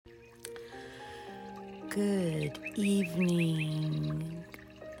Good evening.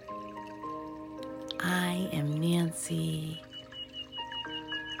 I am Nancy.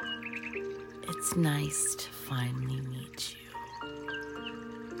 It's nice to finally meet you.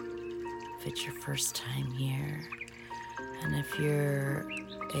 If it's your first time here, and if you're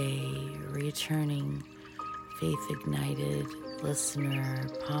a returning Faith Ignited listener,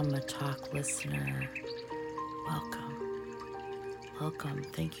 Pama Talk listener, welcome. Welcome.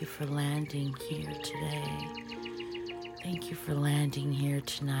 Thank you for landing here today. Thank you for landing here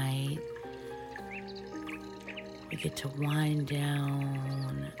tonight. We get to wind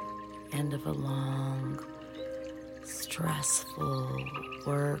down end of a long, stressful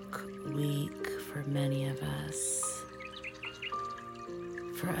work week for many of us.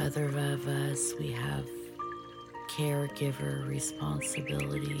 For other of us, we have caregiver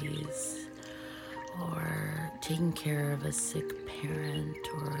responsibilities, or taking care of a sick parent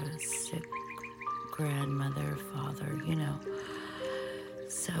or a sick grandmother, father,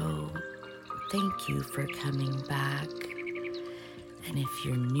 So thank you for coming back. And if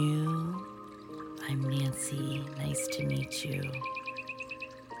you're new, I'm Nancy. Nice to meet you.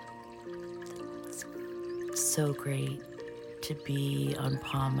 It's so great to be on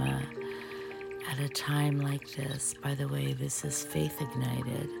Pama at a time like this. By the way, this is Faith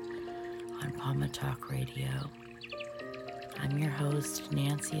Ignited on Pama Talk Radio. I'm your host,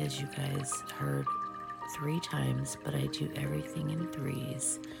 Nancy, as you guys heard 3 times, but I do everything in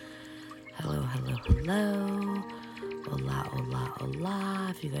 3s. Hello, hello, hello. Hola, hola, hola.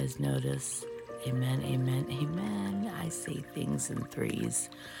 If you guys notice, amen, amen, amen. I say things in 3s.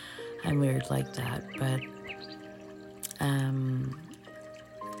 I'm weird like that, but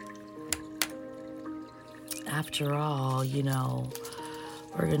after all,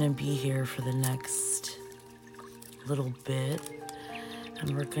 we're gonna be here for the next little bit,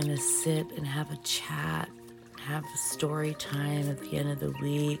 and we're gonna sit and have a chat, have a story time at the end of the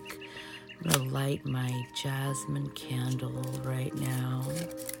week. I'm gonna light my jasmine candle right now,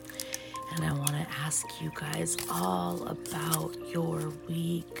 and I want to ask you guys all about your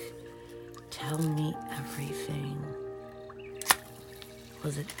week. Tell me everything.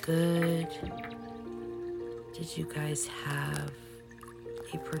 Was it good? Did you guys have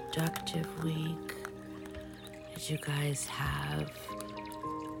a productive week? Did you guys have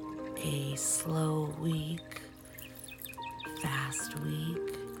a slow week, fast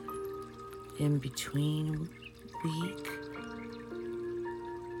week, in between week,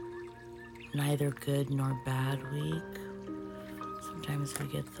 neither good nor bad week? Sometimes we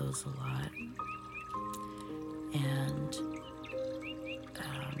get those a lot. And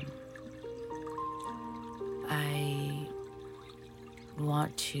I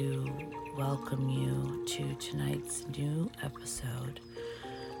want to welcome you to tonight's new episode,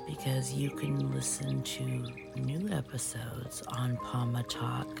 because you can listen to new episodes on Pama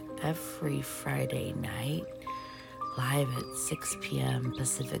Talk every Friday night, live at 6 p.m.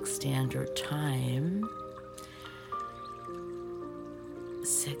 Pacific Standard Time,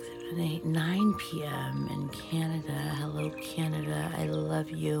 6, 7, 8, 9 p.m. in Canada. Hello, Canada. I love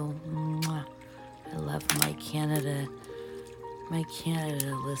you. Mwah. I love my Canada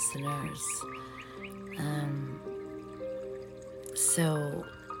listeners. So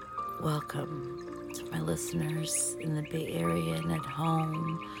welcome to my listeners in the Bay Area and at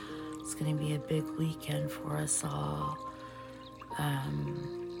home. It's going to be a big weekend for us all.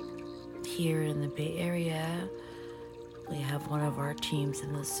 Here in the Bay Area, we have one of our teams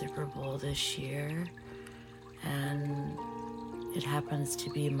in the Super Bowl this year, and it happens to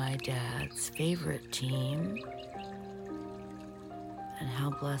be my dad's favorite team. And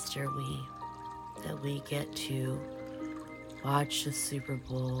how blessed are we that we get to watch the Super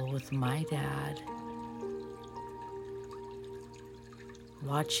Bowl with my dad,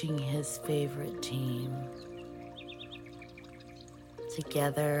 watching his favorite team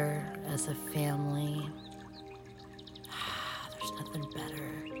together as a family. There's nothing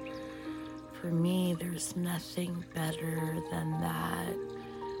better. For me, there's nothing better than that.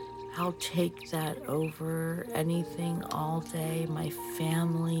 I'll take that over anything all day. My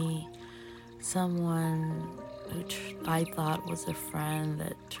family, someone who I thought was a friend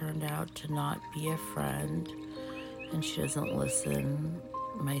that turned out to not be a friend, and she doesn't listen.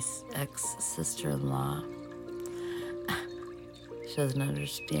 My ex-sister-in-law, she doesn't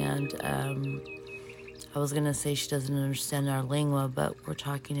understand. I was gonna say she doesn't understand our lingua, but we're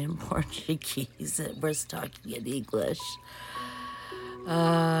talking in Portuguese. We're talking in English.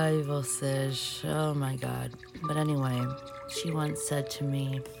 Vocês, oh my God. But anyway, she once said to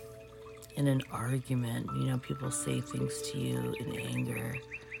me in an argument, people say things to you in anger,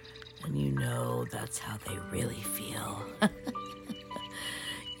 and know that's how they really feel.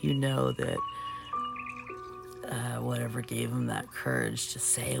 You know that whatever gave them that courage to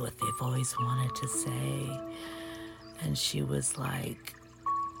say what they've always wanted to say. And she was like,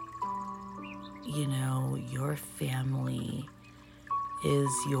 you know, your family is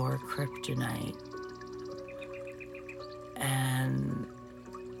your kryptonite. And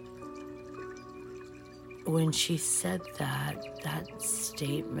when she said that, that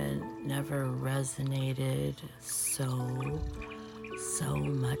statement never resonated so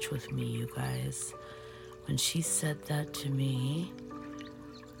much with me, you guys. When she said that to me,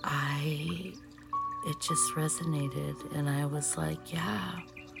 it just resonated, and I was like, yeah,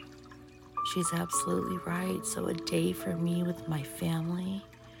 she's absolutely right. So a day for me with my family,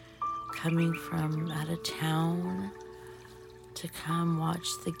 coming from out of town to come watch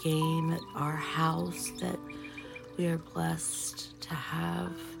the game at our house that we are blessed to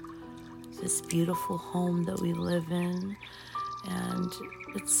have, this beautiful home that we live in. And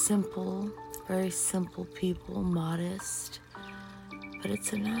it's simple, very simple people, modest, but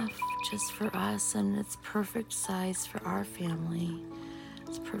it's enough just for us, and it's perfect size for our family.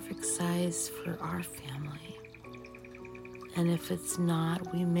 It's perfect size for our family. And if it's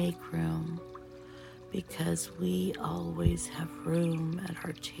not, we make room, because we always have room at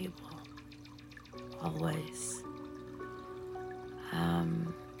our table. Always.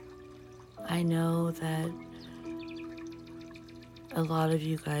 I know that a lot of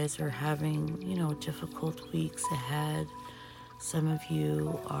you guys are having, difficult weeks ahead. Some of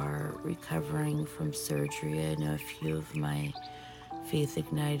you are recovering from surgery. I know a few of my Faith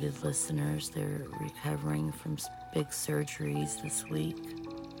Ignited listeners, they're recovering from big surgeries this week.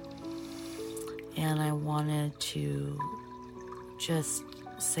 And I wanted to just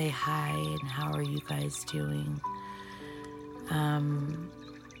say hi and how are you guys doing?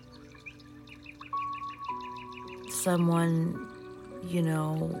 Someone,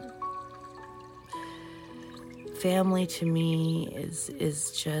 family to me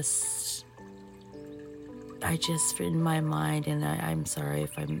is just, in my mind, and I'm sorry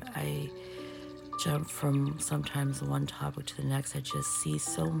if I jump from sometimes one topic to the next. I just see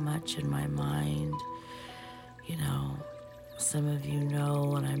so much in my mind. Some of you know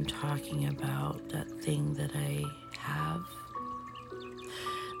what I'm talking about, that thing that I have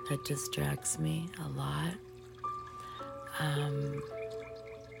that distracts me a lot.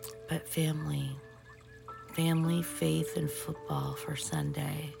 But family, faith, and football for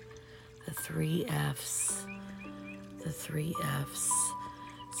Sunday. The three F's. It's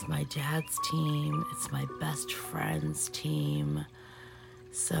my dad's team. It's my best friend's team.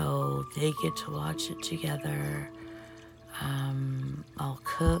 So they get to watch it together. I'll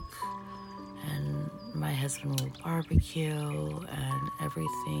cook, and my husband will barbecue, and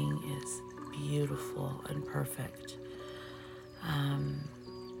everything is beautiful and perfect.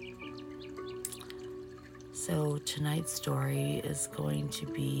 So tonight's story is going to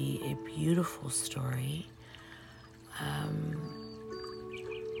be a beautiful story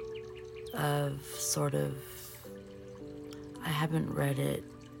of sort of, I haven't read it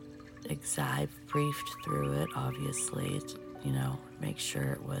I've briefed through it, obviously, make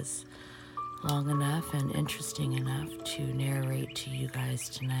sure it was long enough and interesting enough to narrate to you guys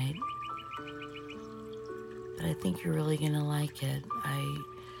tonight. But I think you're really gonna like it.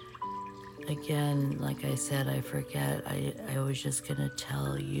 Again, like I said, I forget. I was just gonna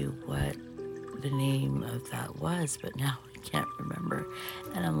tell you what the name of that was, but now I can't remember.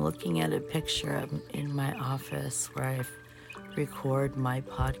 And I'm looking at a picture in my office where I record my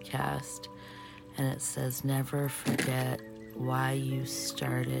podcast, and it says, never forget why you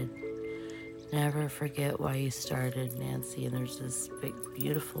started. Never forget why you started, Nancy. And there's this big,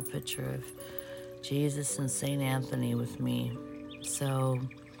 beautiful picture of Jesus and St. Anthony with me. So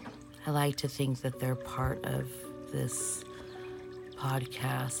I like to think that they're part of this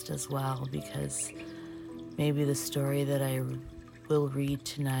podcast as well, because maybe the story that I will read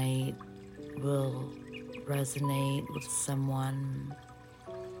tonight will resonate with someone.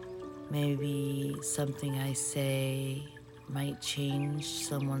 Maybe something I say might change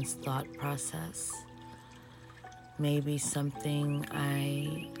someone's thought process. Maybe something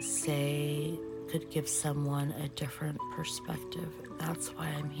I say could give someone a different perspective. That's why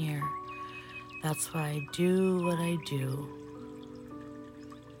I'm here. That's why I do what I do.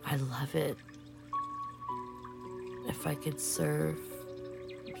 I love it. If I could serve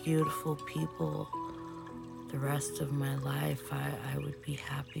beautiful people the rest of my life, I would be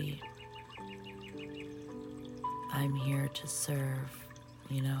happy. I'm here to serve,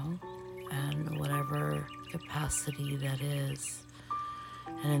 and whatever capacity that is.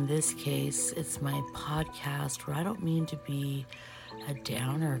 And in this case, it's my podcast where I don't mean to be a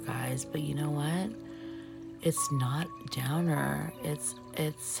downer, guys, but you know what? It's not downer.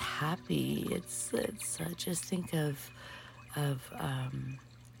 It's happy. It's just think of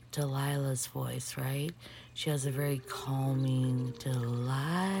Delilah's voice, right? She has a very calming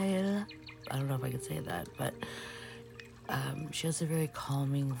Delilah. I don't know if I could say that, but she has a very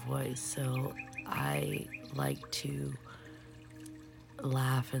calming voice. So I like to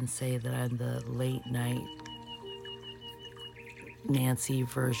laugh and say that I'm the late night Nancy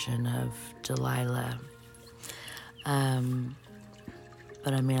version of Delilah.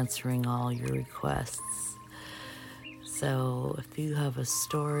 But I'm answering all your requests. So if you have a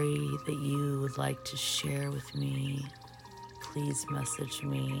story that you would like to share with me, please message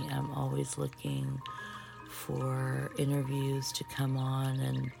me. I'm always looking for interviews to come on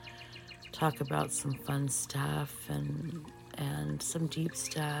and talk about some fun stuff and some deep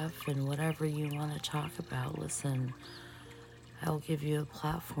stuff and whatever you want to talk about. Listen, I'll give you a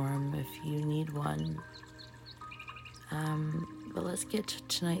platform if you need one. But let's get to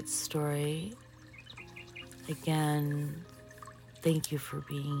tonight's story. Again, thank you for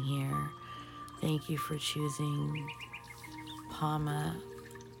being here. Thank you for choosing Pama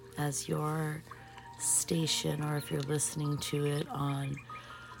as your station, or if you're listening to it on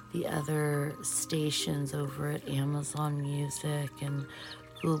the other stations over at Amazon Music and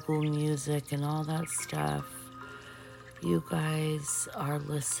Google Music and all that stuff. You guys are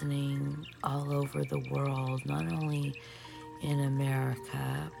listening all over the world, not only in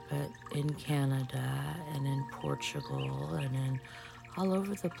America, but in Canada and in Portugal and in all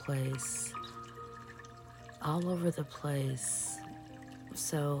over the place. All over the place.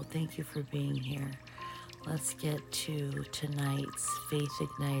 So thank you for being here. Let's get to tonight's Faith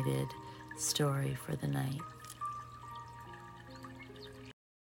Ignited story for the night.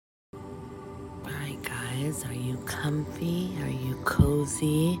 All right, guys, are you comfy? Are you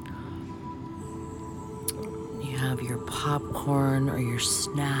cozy? You have your popcorn or your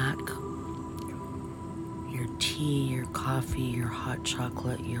snack, your tea, your coffee, your hot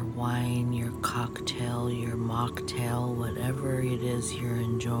chocolate, your wine, your cocktail, your mocktail, whatever it is you're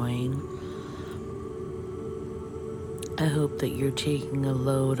enjoying. I hope that you're taking a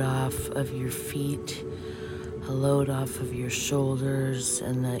load off of your feet, a load off of your shoulders,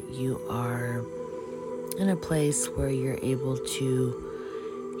 and that you are in a place where you're able to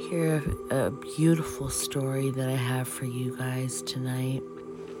hear a beautiful story that I have for you guys tonight.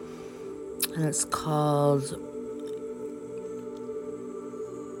 And it's called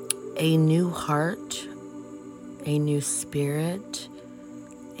A New Heart, A New Spirit,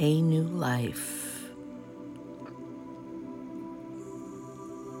 A New Life.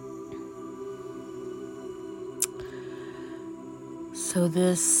 So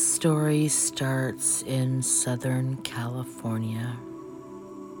this story starts in Southern California.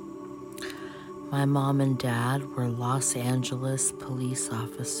 My mom and dad were Los Angeles police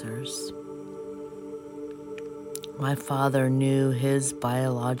officers. My father knew his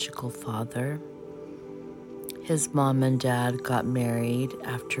biological father. His mom and dad got married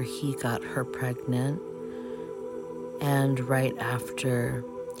after he got her pregnant, and right after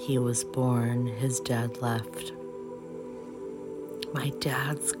he was born, his dad left. My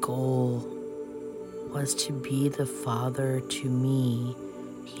dad's goal was to be the father to me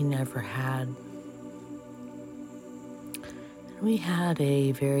he never had. We had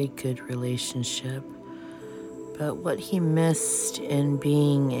a very good relationship, but what he missed in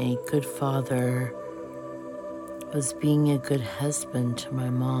being a good father was being a good husband to my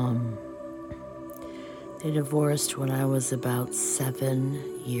mom. They divorced when I was about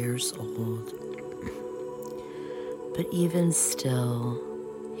 7 years old. But even still,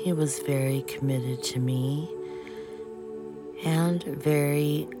 he was very committed to me and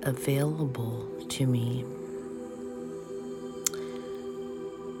very available to me.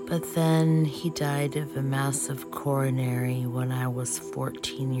 But then he died of a massive coronary when I was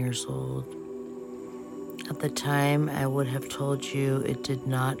 14 years old. At the time, I would have told you it did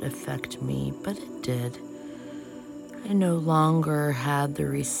not affect me, but it did. I no longer had the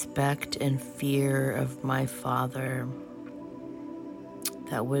respect and fear of my father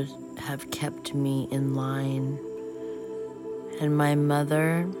that would have kept me in line. And my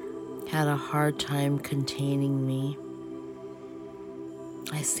mother had a hard time containing me.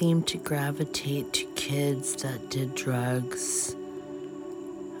 I seemed to gravitate to kids that did drugs,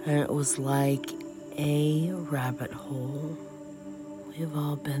 and it was like a rabbit hole. We've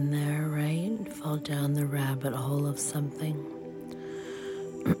all been there, right? Fall down the rabbit hole of something.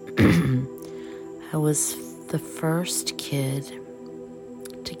 I was the first kid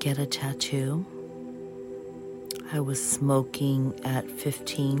get a tattoo. I was smoking at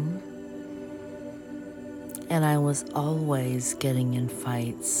 15, and I was always getting in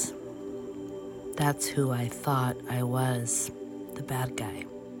fights. That's who I thought I was, the bad guy.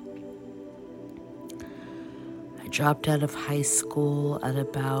 I dropped out of high school at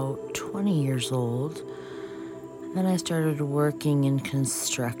about 20 years old. Then I started working in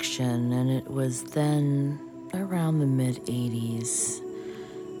construction, and it was then around the mid-80s.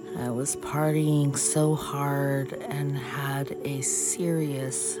 I was partying so hard and had a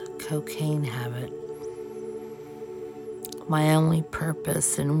serious cocaine habit. My only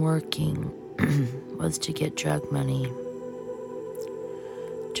purpose in working was to get drug money.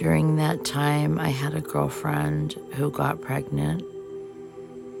 During that time, I had a girlfriend who got pregnant.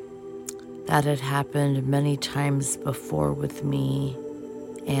 That had happened many times before with me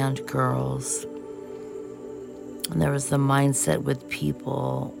and girls. And there was the mindset with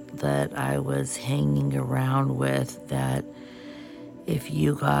people that I was hanging around with that if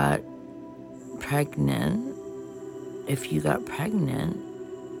you got pregnant,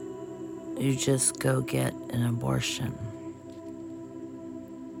 you just go get an abortion.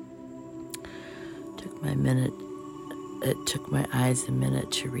 It took my eyes a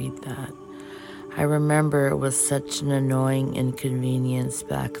minute to read that. I remember it was such an annoying inconvenience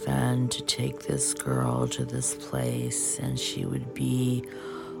back then to take this girl to this place, and she would be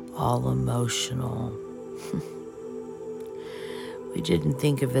all emotional. We didn't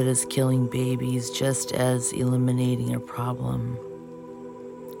think of it as killing babies, just as eliminating a problem.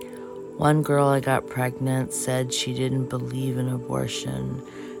 One girl I got pregnant said she didn't believe in abortion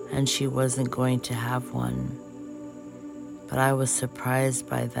and she wasn't going to have one. But I was surprised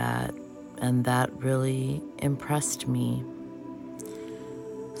by that, and that really impressed me.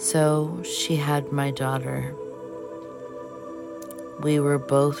 So she had my daughter. We were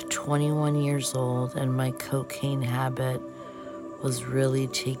both 21 years old, and my cocaine habit was really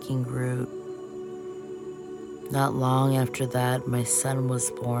taking root. Not long after that, my son was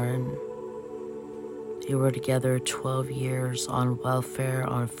born. We were together 12 years on welfare,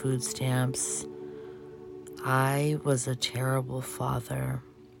 on food stamps. I was a terrible father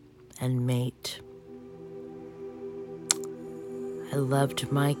and mate. I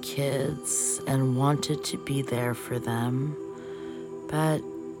loved my kids and wanted to be there for them, but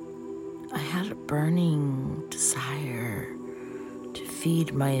I had a burning desire to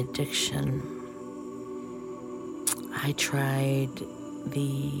feed my addiction. I tried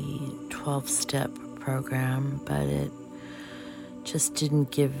the 12-step program, but it just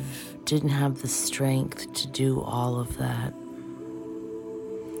didn't have the strength to do all of that.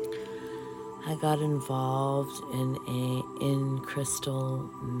 I got involved in crystal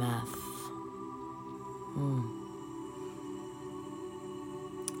meth.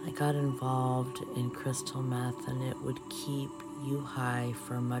 I got involved in crystal meth, and it would keep you high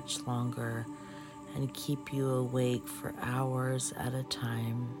for much longer and keep you awake for hours at a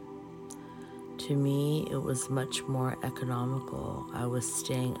time. To me, it was much more economical. I was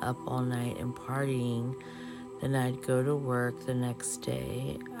staying up all night and partying, then I'd go to work the next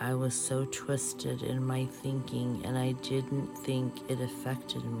day. I was so twisted in my thinking, and I didn't think it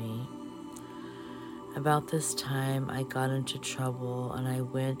affected me. About this time, I got into trouble, and I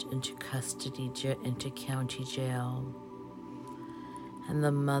went into custody, into county jail. And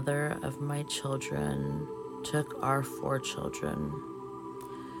the mother of my children took our 4 children.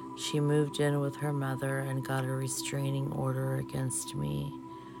 She moved in with her mother and got a restraining order against me.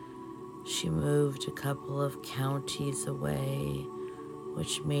 She moved a couple of counties away,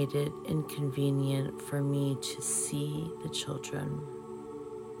 which made it inconvenient for me to see the children.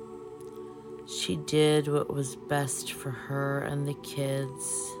 She did what was best for her and the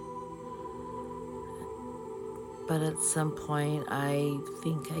kids. But at some point, I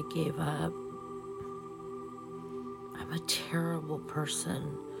think I gave up. I'm a terrible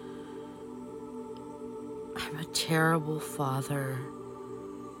person. I'm a terrible father.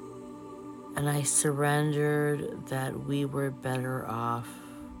 And I surrendered that we were better off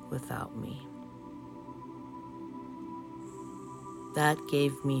without me. That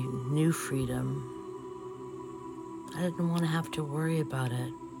gave me new freedom. I didn't want to have to worry about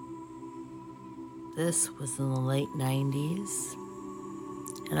it. This was in the late 90s,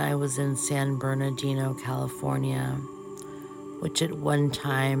 and I was in San Bernardino, California, which at one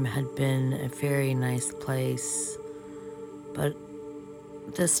time had been a very nice place. But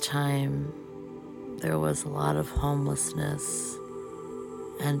this time, there was a lot of homelessness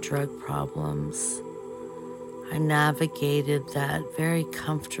and drug problems. I navigated that very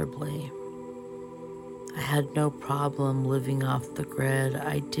comfortably. I had no problem living off the grid.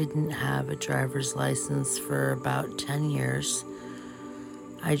 I didn't have a driver's license for about 10 years.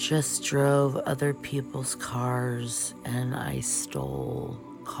 I just drove other people's cars and I stole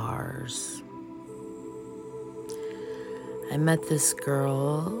cars. I met this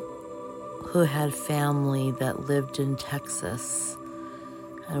girl who had family that lived in Texas,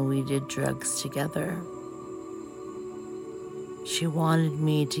 and we did drugs together. She wanted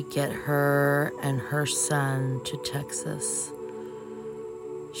me to get her and her son to Texas.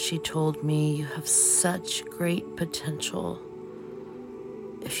 She told me, "You have such great potential.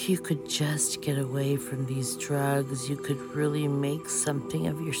 If you could just get away from these drugs, you could really make something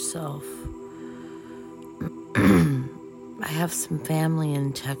of yourself." I have some family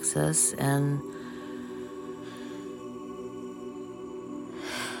in Texas, and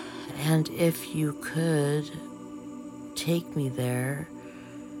if you could take me there,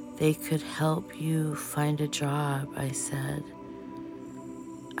 they could help you find a job, I said.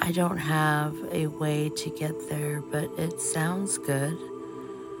 I don't have a way to get there, but it sounds good.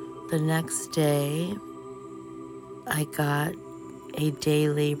 The next day, I got a day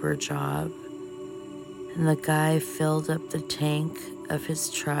labor job, and the guy filled up the tank of his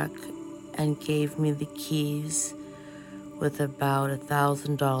truck and gave me the keys with about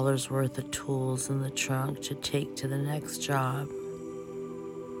 $1,000 worth of tools in the trunk to take to the next job.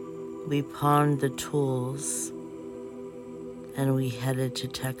 We pawned the tools and we headed to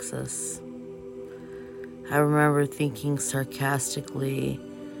Texas. I remember thinking sarcastically,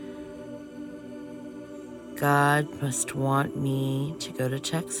 God must want me to go to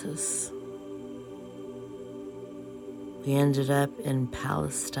Texas. We ended up in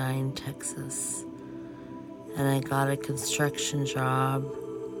Palestine, Texas, and I got a construction job.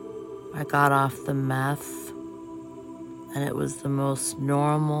 I got off the meth, and it was the most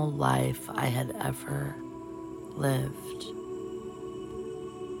normal life I had ever lived.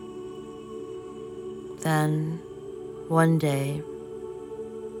 Then, one day,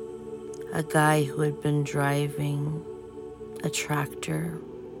 a guy who had been driving a tractor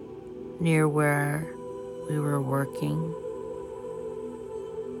near where we were working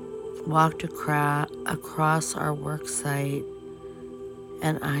walked across our work site,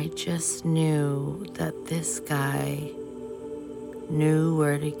 and I just knew that this guy knew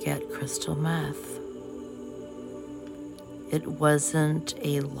where to get crystal meth. It wasn't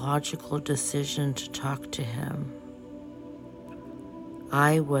a logical decision to talk to him.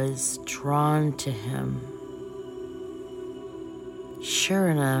 I was drawn to him. Sure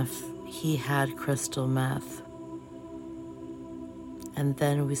enough, he had crystal meth. And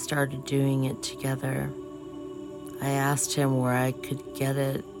then we started doing it together. I asked him where I could get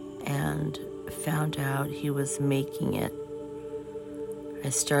it and found out he was making it. I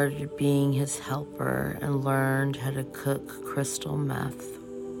started being his helper and learned how to cook crystal meth.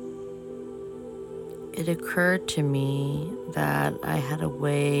 It occurred to me that I had a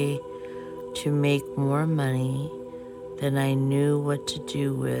way to make more money than I knew what to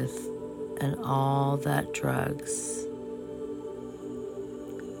do with, and all that drugs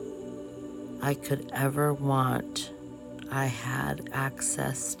I could ever want, I had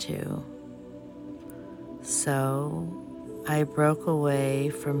access to. So I broke away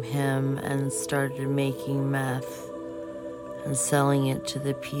from him and started making meth and selling it to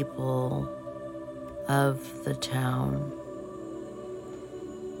the people of the town.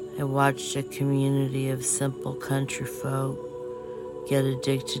 I watched a community of simple country folk get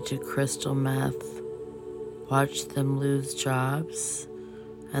addicted to crystal meth, watched them lose jobs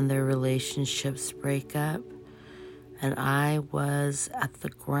and their relationships break up, and I was at the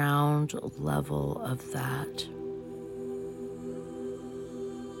ground level of that.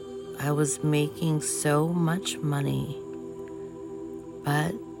 I was making so much money,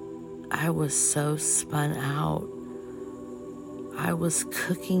 but I was so spun out. I was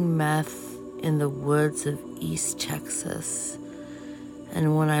cooking meth in the woods of East Texas,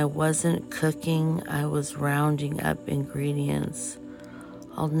 and when I wasn't cooking, I was rounding up ingredients.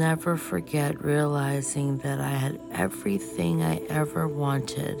 I'll never forget realizing that I had everything I ever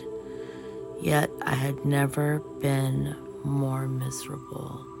wanted, yet I had never been more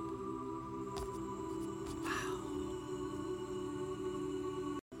miserable.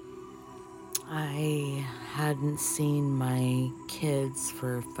 I hadn't seen my kids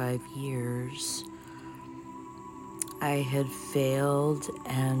for 5 years. I had failed,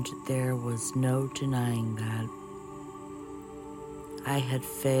 and there was no denying that. I had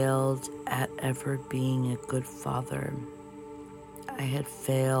failed at ever being a good father. I had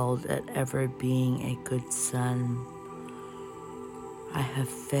failed at ever being a good son. I have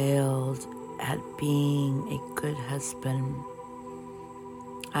failed at being a good husband.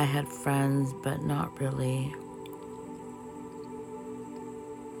 I had friends, but not really.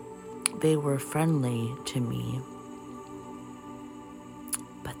 They were friendly to me,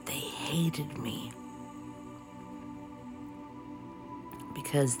 but they hated me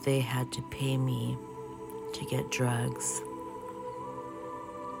because they had to pay me to get drugs.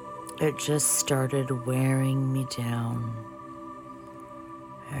 It just started wearing me down.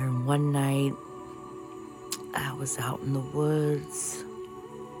 And one night, I was out in the woods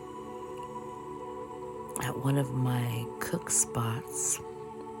at one of my cook spots.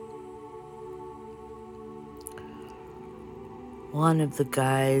 One of the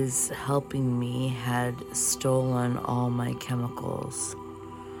guys helping me had stolen all my chemicals.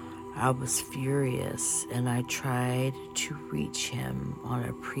 I was furious, and I tried to reach him on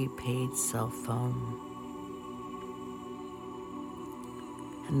a prepaid cell phone.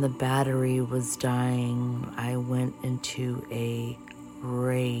 And the battery was dying. I went into a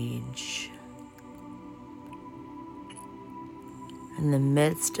rage. In the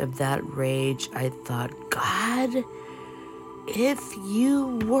midst of that rage, I thought, God, if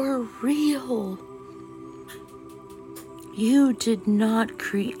you were real, you did not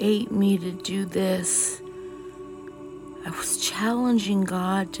create me to do this. I was challenging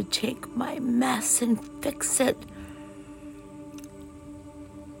God to take my mess and fix it.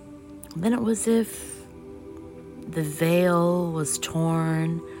 Then it was as if the veil was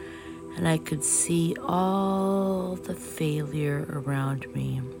torn and I could see all the failure around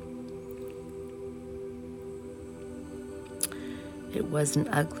me. It was an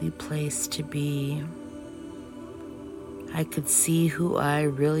ugly place to be. I could see who I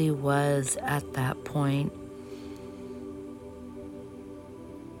really was at that point.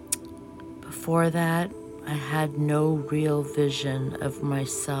 Before that, I had no real vision of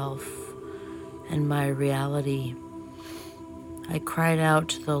myself and my reality. I cried out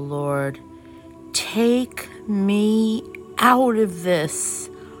to the Lord, take me out of this.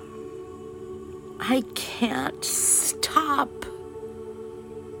 I can't stop.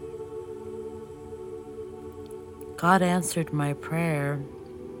 God answered my prayer.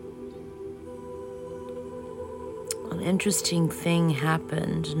 An interesting thing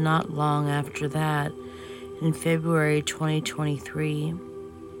happened not long after that. In February 2023,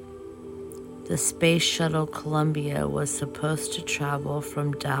 the Space Shuttle Columbia was supposed to travel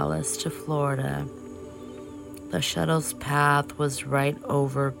from Dallas to Florida. The shuttle's path was right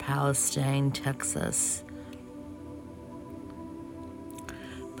over Palestine, Texas.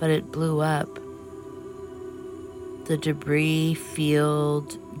 But it blew up. The debris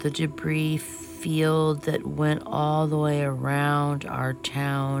field that went all the way around our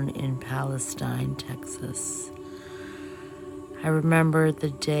town in Palestine, Texas. I remember the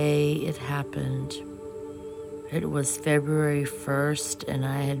day it happened. It was February 1st, and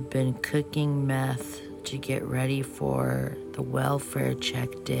I had been cooking meth to get ready for the welfare check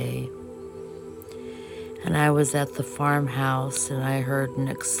day. And I was at the farmhouse, and I heard an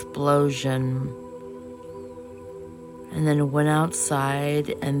explosion. And then went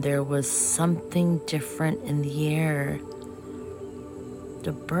outside, and there was something different in the air.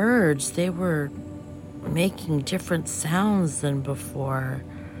 The birds, they were making different sounds than before.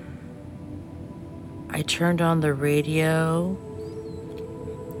 I turned on the radio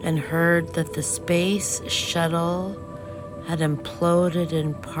and heard that the space shuttle had imploded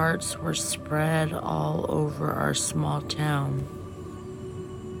and parts were spread all over our small town.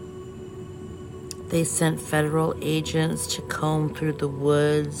 They sent federal agents to comb through the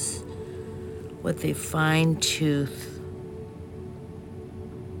woods with a fine tooth.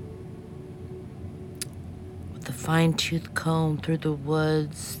 With a fine-tooth comb through the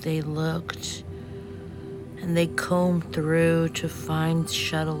woods, they looked, and they combed through to find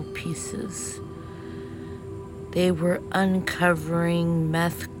shuttle pieces. They were uncovering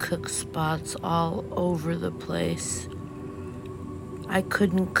meth cook spots all over the place. I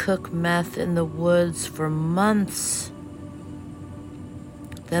couldn't cook meth in the woods for months.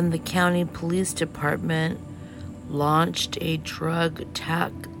 Then the county police department launched a drug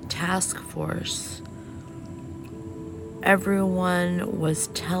task force. Everyone was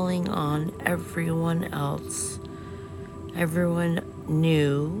telling on everyone else. Everyone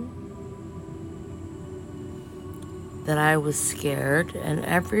knew that I was scared, and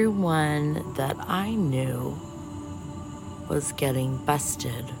everyone that I knew was getting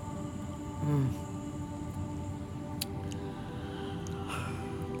busted.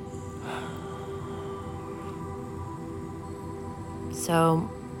 So,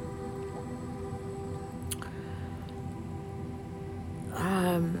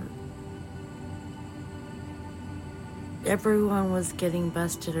 everyone was getting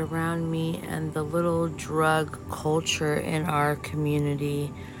busted around me, and the little drug culture in our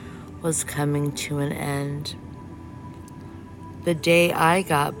community was coming to an end. The day I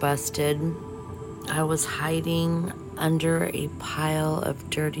got busted, I was hiding under a pile of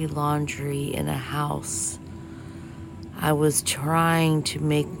dirty laundry in a house. I was trying to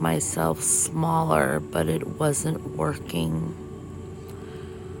make myself smaller, but it wasn't working.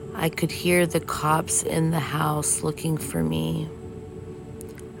 I could hear the cops in the house looking for me.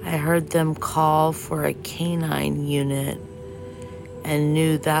 I heard them call for a canine unit and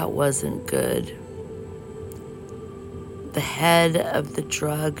knew that wasn't good. The head of the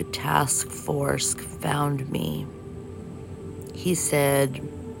drug task force found me. He said,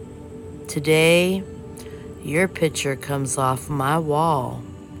 "Today, your picture comes off my wall.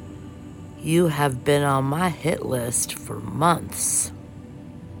 You have been on my hit list for months."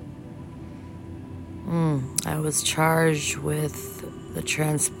 I was charged with the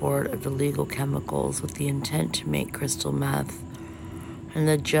transport of illegal chemicals with the intent to make crystal meth. And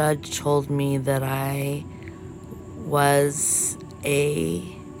the judge told me that I was a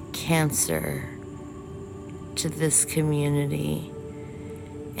cancer to this community,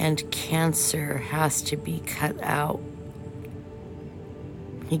 and cancer has to be cut out.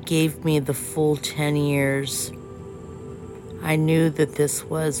 He gave me the full 10 years. I knew that this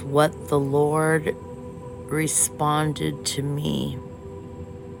was what the Lord responded to me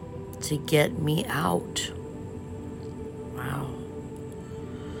to get me out. Wow.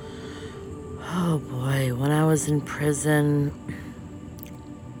 Oh boy, when I was in prison,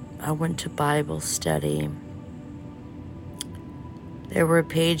 I went to Bible study. There were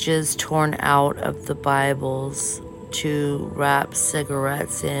pages torn out of the Bibles to wrap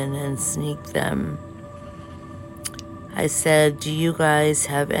cigarettes in and sneak them. I said, "Do you guys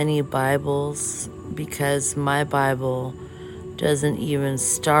have any Bibles? Because my Bible doesn't even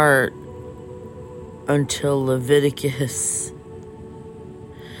start until Leviticus."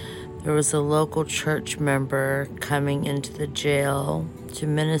 There was a local church member coming into the jail to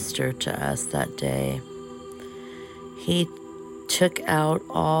minister to us that day. He took out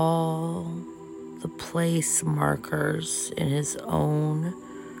all the place markers in his own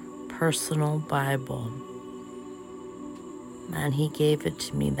personal Bible, and he gave it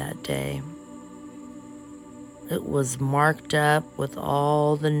to me that day. It was marked up with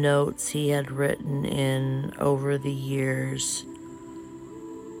all the notes he had written in over the years,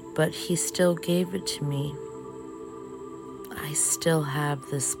 but he still gave it to me. I still have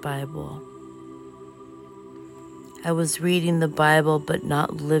this Bible. I was reading the Bible but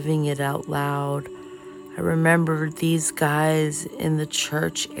not living it out loud. I remembered these guys in the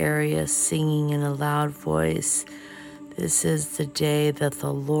church area singing in a loud voice, "This is the day that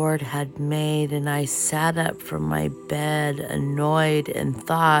the Lord had made," and I sat up from my bed annoyed and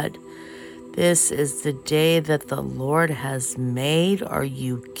thought, "This is the day that the Lord has made? Are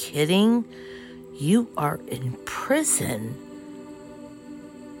you kidding? You are in prison."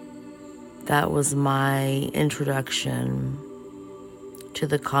 That was my introduction to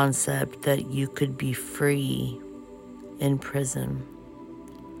the concept that you could be free in prison.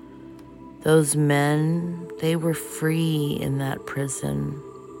 Those men, they were free in that prison.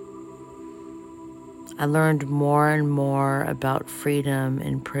 I learned more and more about freedom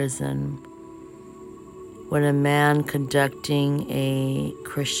in prison when a man conducting a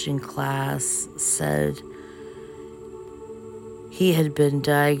Christian class said he had been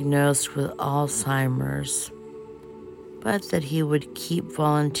diagnosed with Alzheimer's, but that he would keep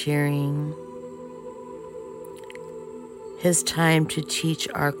volunteering his time to teach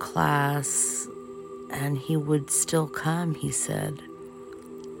our class, and he would still come, he said.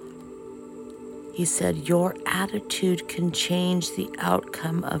 He said, "Your attitude can change the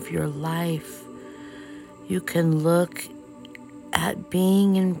outcome of your life. You can look at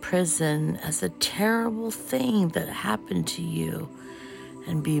being in prison as a terrible thing that happened to you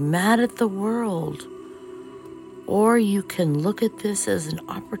and be mad at the world. Or you can look at this as an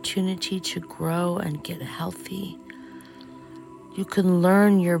opportunity to grow and get healthy. You can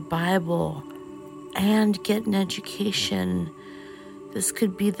learn your Bible and get an education. This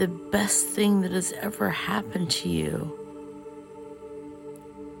could be the best thing that has ever happened to you."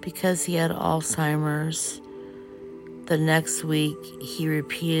 Because he had Alzheimer's, the next week he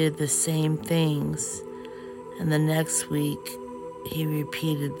repeated the same things, and the next week he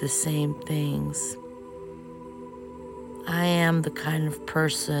repeated the same things. I am the kind of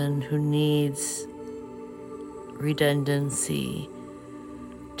person who needs redundancy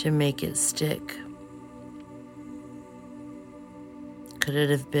to make it stick. Could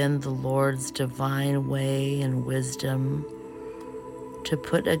it have been the Lord's divine way and wisdom to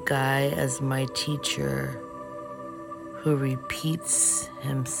put a guy as my teacher who repeats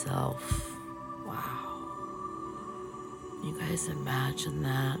himself? Wow. You guys imagine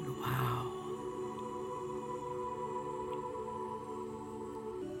that? Wow.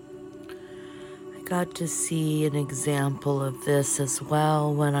 I got to see an example of this as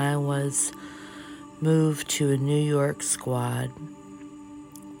well when I was moved to a New York squad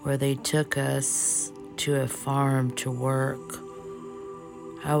where they took us to a farm to work.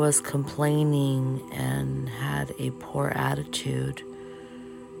 I was complaining and had a poor attitude.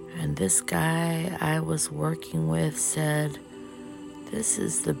 And this guy I was working with said, "This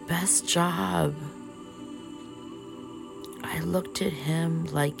is the best job." I looked at him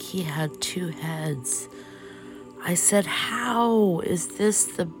like he had two heads. I said, "How is this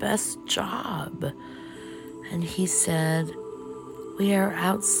the best job?" And he said, "We are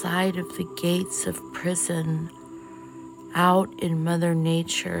outside of the gates of prison, out in Mother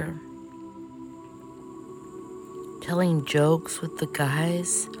Nature, telling jokes with the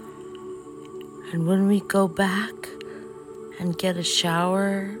guys. And when we go back and get a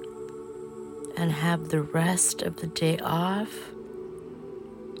shower and have the rest of the day off,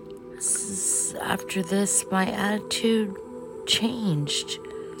 after this, my attitude changed."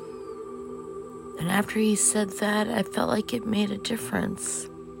 And after he said that, I felt like it made a difference.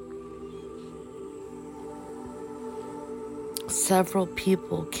 Several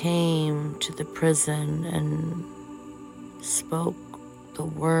people came to the prison and spoke the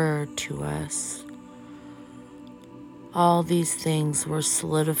word to us. All these things were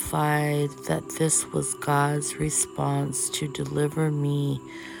solidified that this was God's response to deliver me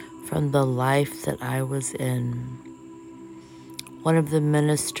from the life that I was in. One of the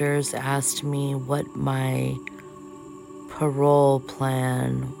ministers asked me what my parole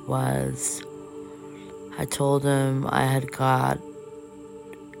plan was. I told him I had got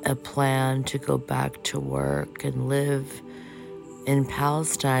a plan to go back to work and live in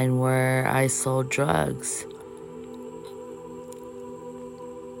Palestine where I sold drugs.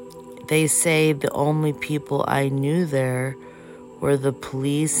 They say the only people I knew there were the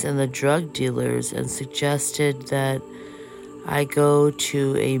police and the drug dealers, and suggested that I go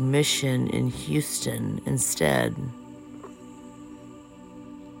to a mission in Houston instead.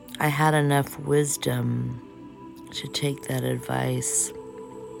 I had enough wisdom to take that advice.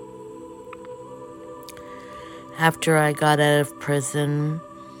 After I got out of prison,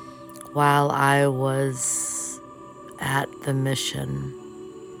 while I was at the mission,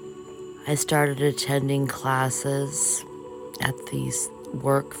 I started attending classes at the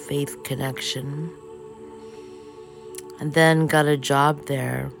Work Faith Connection, and then got a job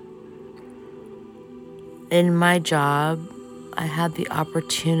there. In my job, I had the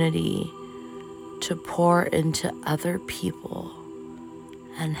opportunity to pour into other people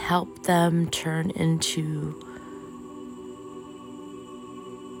and help them turn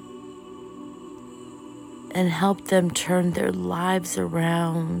their lives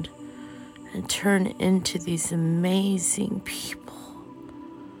around and turn into these amazing people.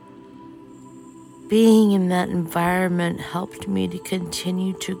 Being in that environment helped me to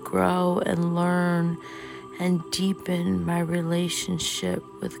continue to grow and learn and deepen my relationship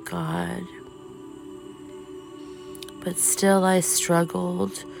with God. But still, I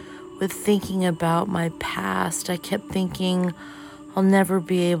struggled with thinking about my past. I kept thinking I'll never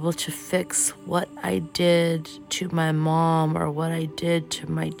be able to fix what I did to my mom or what I did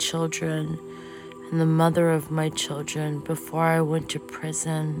to my children and the mother of my children before I went to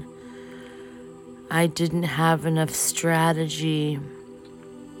prison. I didn't have enough strategy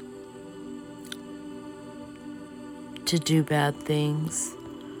to do bad things.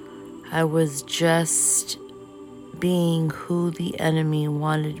 I was just being who the enemy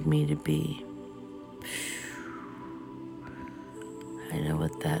wanted me to be. I know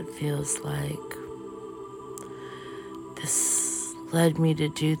what that feels like. This led me to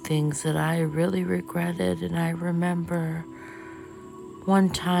do things that I really regretted, and I remember one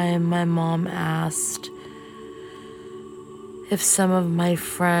time my mom asked if some of my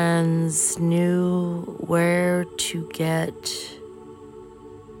friends knew where to get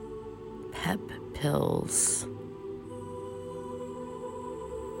pep pills.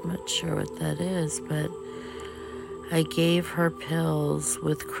 I'm not sure what that is, but I gave her pills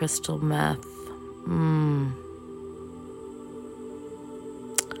with crystal meth.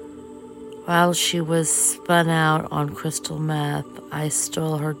 While she was spun out on crystal meth, I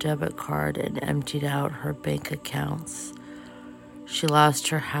stole her debit card and emptied out her bank accounts. She lost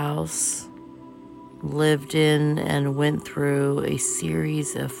her house, lived in and went through a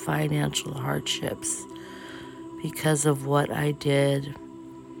series of financial hardships because of what I did.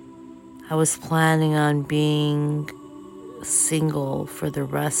 I was planning on being single for the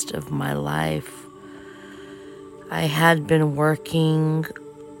rest of my life. I had been working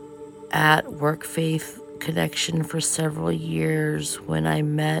at Work Faith Connection for several years when I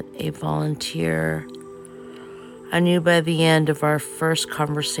met a volunteer. I knew by the end of our first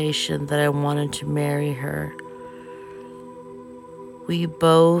conversation that I wanted to marry her. We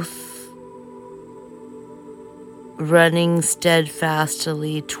both running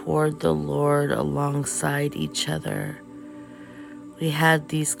steadfastly toward the Lord alongside each other. We had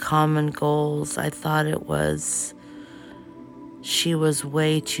these common goals. I thought she was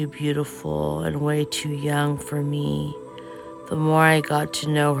way too beautiful and way too young for me. The more I got to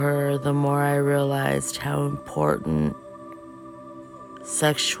know her, the more I realized how important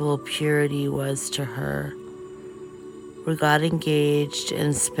sexual purity was to her. We got engaged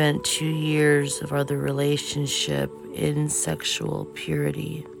and spent 2 years of our relationship in sexual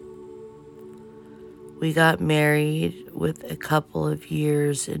purity. We got married with a couple of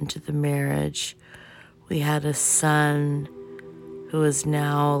years into the marriage. We had a son who is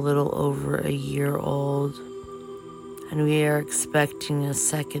now a little over a year old, and we are expecting a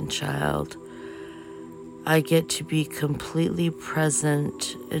second child. I get to be completely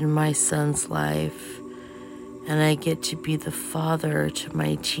present in my son's life, and I get to be the father to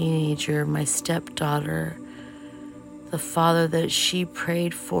my teenager, my stepdaughter, the father that she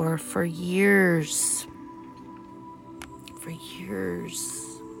prayed for years. For years.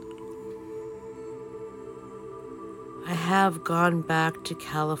 I have gone back to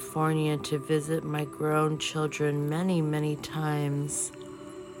California to visit my grown children many, many times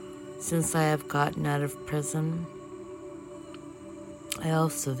since I have gotten out of prison. I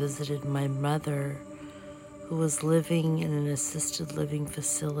also visited my mother, who was living in an assisted living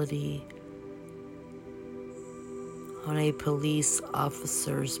facility on a police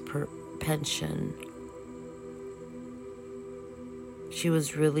officer's pension. She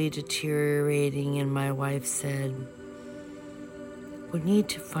was really deteriorating, and my wife said, "We need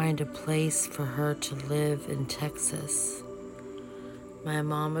to find a place for her to live in Texas." My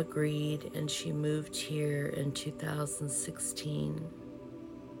mom agreed, and she moved here in 2016,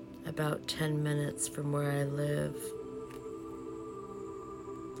 about 10 minutes from where I live.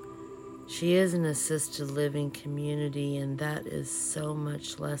 She is an assisted living community, and that is so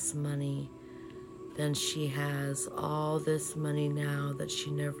much less money than she has all this money now that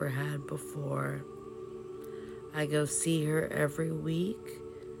she never had before. I go see her every week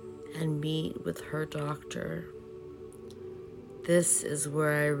and meet with her doctor. This is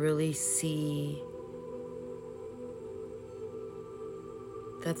where I really see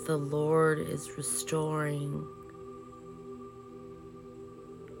that the Lord is restoring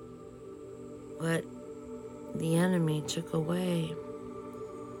what the enemy took away.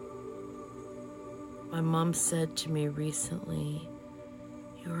 My mom said to me recently,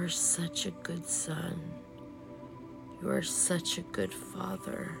 "You are such a good son. You are such a good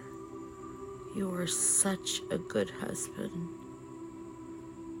father. You are such a good husband."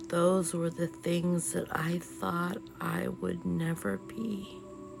 Those were the things that I thought I would never be.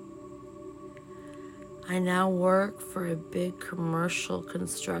 I now work for a big commercial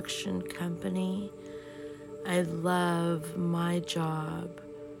construction company. I love my job.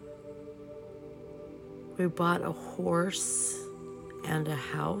 We bought a horse and a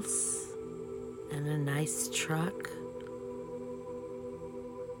house and a nice truck.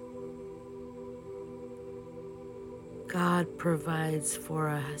 God provides for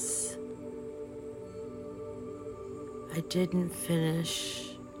us. I didn't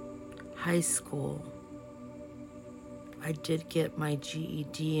finish high school. I did get my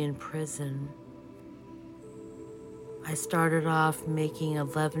GED in prison. I started off making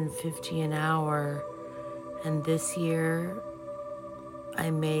 $11.50 an hour, and this year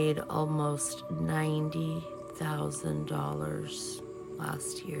I made almost $90,000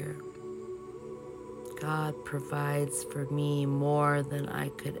 last year. God provides for me more than I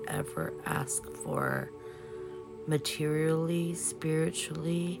could ever ask for, materially,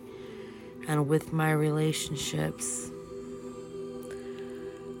 spiritually, and with my relationships.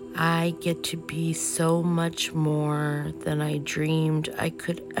 I get to be so much more than I dreamed I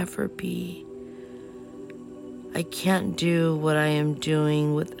could ever be. I can't do what I am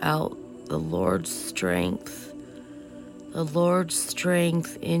doing without the Lord's strength. The Lord's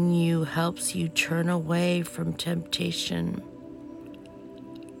strength in you helps you turn away from temptation.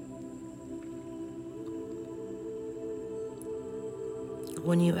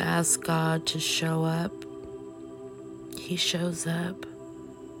 When you ask God to show up, He shows up.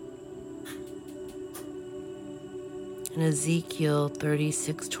 In Ezekiel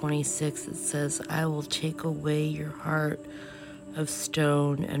 36:26, it says, I will take away your heart of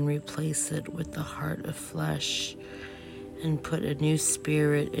stone and replace it with the heart of flesh and put a new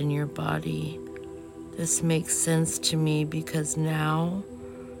spirit in your body. This makes sense to me because now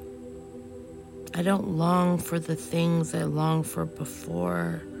I don't long for the things I longed for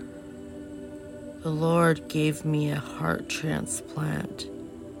before. The Lord gave me a heart transplant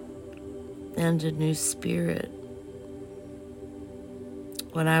and a new spirit.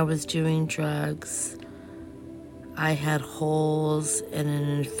 When I was doing drugs, I had holes and an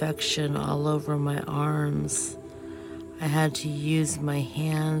infection all over my arms. I had to use my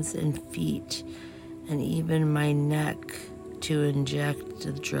hands and feet and even my neck to inject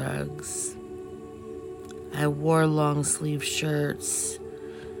the drugs. I wore long sleeve shirts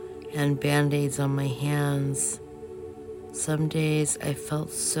and band-aids on my hands. Some days I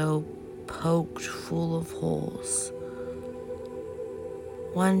felt so poked full of holes.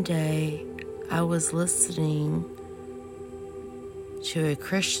 One day I was listening to a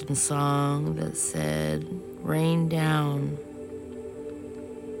Christian song that said, rain down,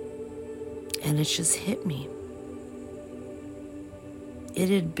 and it just hit me. It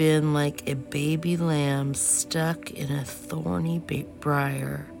had been like a baby lamb stuck in a thorny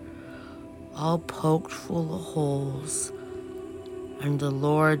briar, all poked full of holes, and the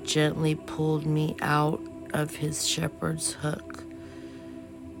Lord gently pulled me out of his shepherd's hook,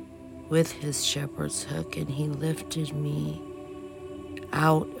 with his shepherd's hook, and he lifted me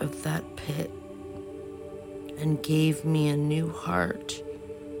out of that pit and gave me a new heart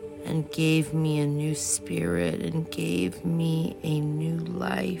and gave me a new spirit and gave me a new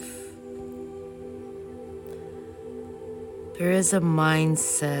life. There is a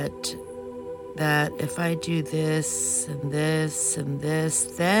mindset that if I do this and this and this,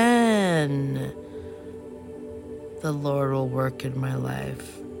 then the Lord will work in my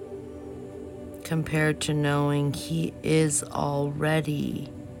life, compared to knowing He is already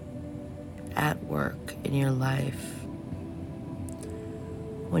at work in your life.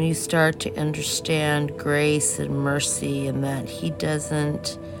 When you start to understand grace and mercy and that He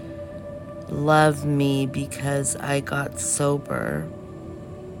doesn't love me because I got sober.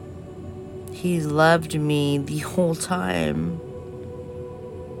 He loved me the whole time.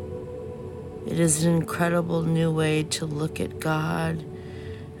 It is an incredible new way to look at God.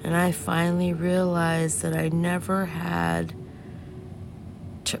 And I finally realized that I never had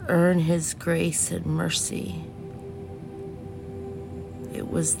to earn His grace and mercy. It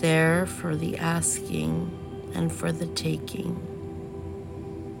was there for the asking and for the taking.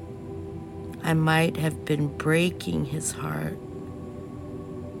 I might have been breaking His heart,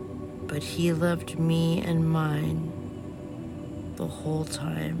 but He loved me and mine the whole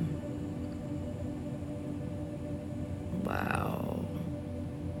time. Wow.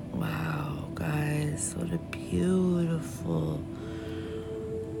 Wow, guys, what a beautiful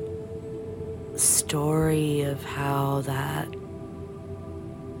story of how that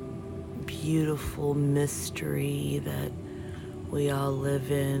beautiful mystery that we all live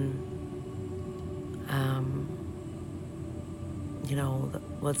in,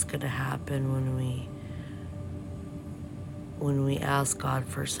 what's going to happen when we ask God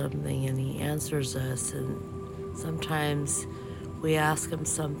for something and He answers us. And sometimes we ask Him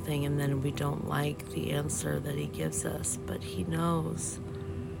something and then we don't like the answer that He gives us, but He knows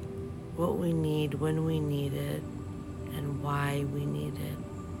what we need, when we need it, and why we need it.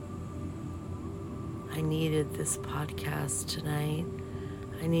 I needed this podcast tonight.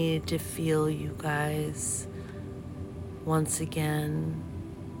 I needed to feel you guys once again,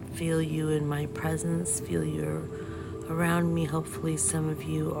 feel you in my presence, feel you around me. Hopefully some of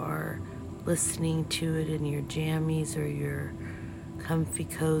you are listening to it in your jammies or your comfy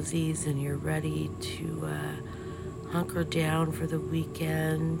cozies and you're ready to hunker down for the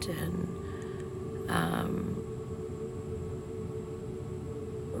weekend and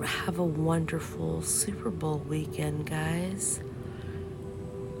have a wonderful Super Bowl weekend, guys.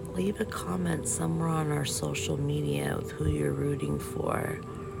 Leave a comment somewhere on our social media with who you're rooting for.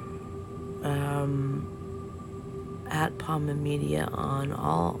 At Palma Media on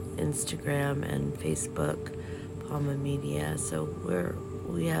all Instagram and Facebook, Palma Media. So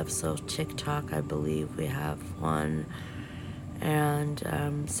we have TikTok, I believe we have one, and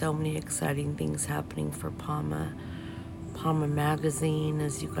so many exciting things happening for Palma. Palma Magazine,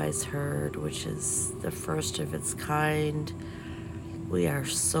 as you guys heard, which is the first of its kind. We are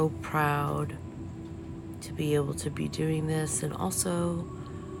so proud to be able to be doing this, and also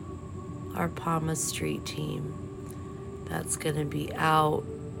our Palma Street team that's going to be out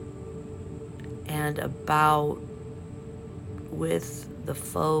and about with the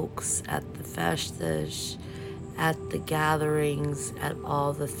folks at the festas, at the gatherings, at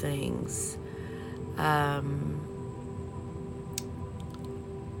all the things.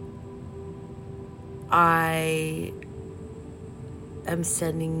 I am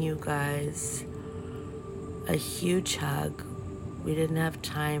sending you guys a huge hug. We didn't have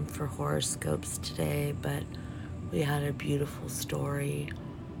time for horoscopes today, but we had a beautiful story,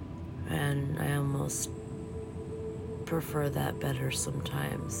 and I almost prefer that better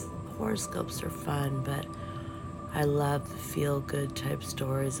sometimes. Horoscopes are fun, but I love the feel-good type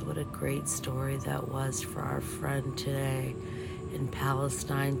stories. What a great story that was for our friend today in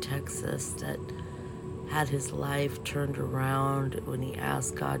Palestine, Texas, that had his life turned around when he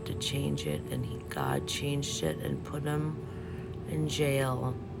asked God to change it, and God changed it and put him in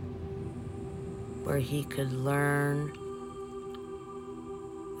jail where he could learn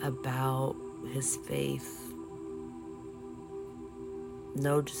about his faith.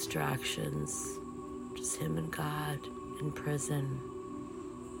 No distractions, just him and God in prison.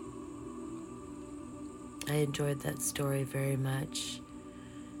 I enjoyed that story very much.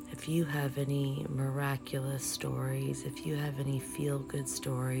 If you have any miraculous stories, if you have any feel-good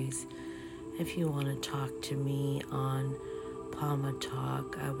stories, if you want to talk to me on Palma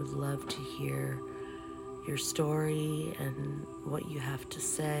Talk, I would love to hear your story and what you have to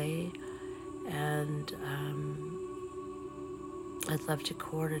say. And I'd love to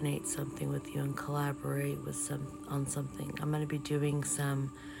coordinate something with you and collaborate on something. I'm going to be doing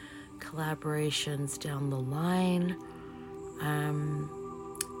some collaborations down the line.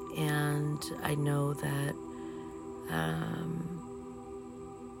 And I know that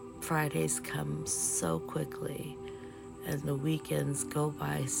Fridays come so quickly and the weekends go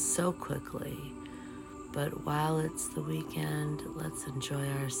by so quickly. But while it's the weekend, let's enjoy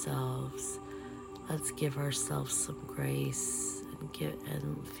ourselves. Let's give ourselves some grace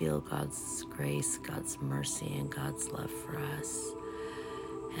and feel God's grace, God's mercy, and God's love for us.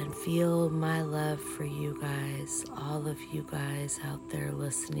 And feel my love for you guys, all of you guys out there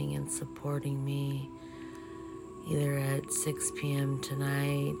listening and supporting me, either at 6 p.m.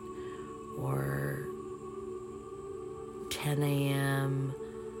 tonight or 10 a.m.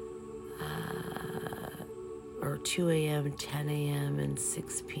 Or 2 a.m., 10 a.m., and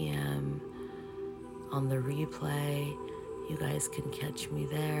 6 p.m. on the replay. You guys can catch me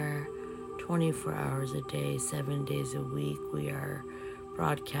there 24 hours a day, 7 days a week. We are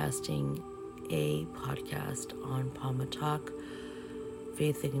broadcasting a podcast on Palma Talk.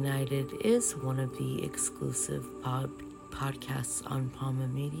 Faith Ignited is one of the exclusive podcasts on Palma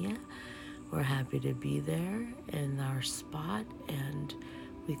Media. We're happy to be there in our spot, and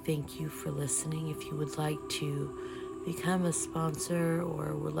we thank you for listening. If you would like to become a sponsor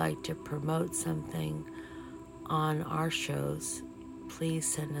or would like to promote something on our shows, please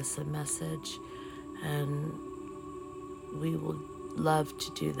send us a message, and we will love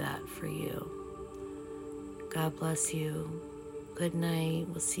to do that for you. God bless you. Good night.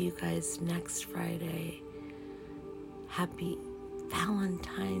 We'll see you guys next Friday. Happy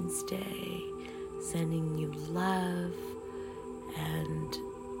Valentine's Day. Sending you love and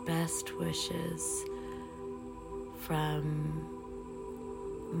best wishes from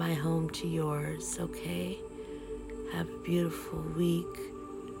my home to yours, okay? Have a beautiful week.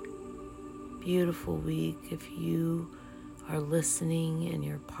 Beautiful week. If you are listening and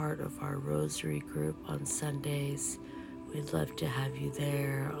you're part of our Rosary group on Sundays, we'd love to have you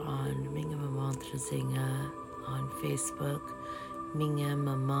there on Minga Mamantrazinga on Facebook. Minga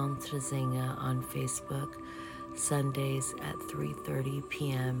Mamantrazinga on Facebook. Sundays at 3:30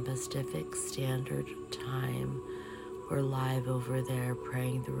 p.m. Pacific Standard Time. We're live over there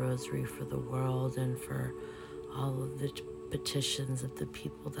praying the rosary for the world and for all of the petitions of the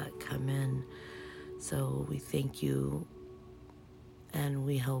people that come in. So we thank you, and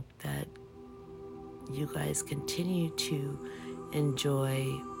we hope that you guys continue to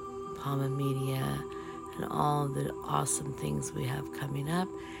enjoy Palma Media and all the awesome things we have coming up,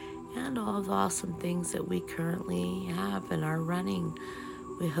 and all the awesome things that we currently have and are running.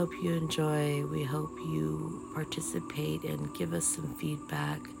 We hope you enjoy. We hope you participate and give us some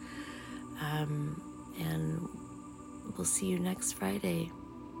feedback. And we'll see you next Friday.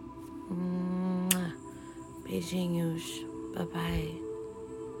 Beijinhos. Bye-bye.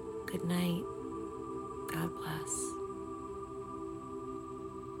 Good night. God bless.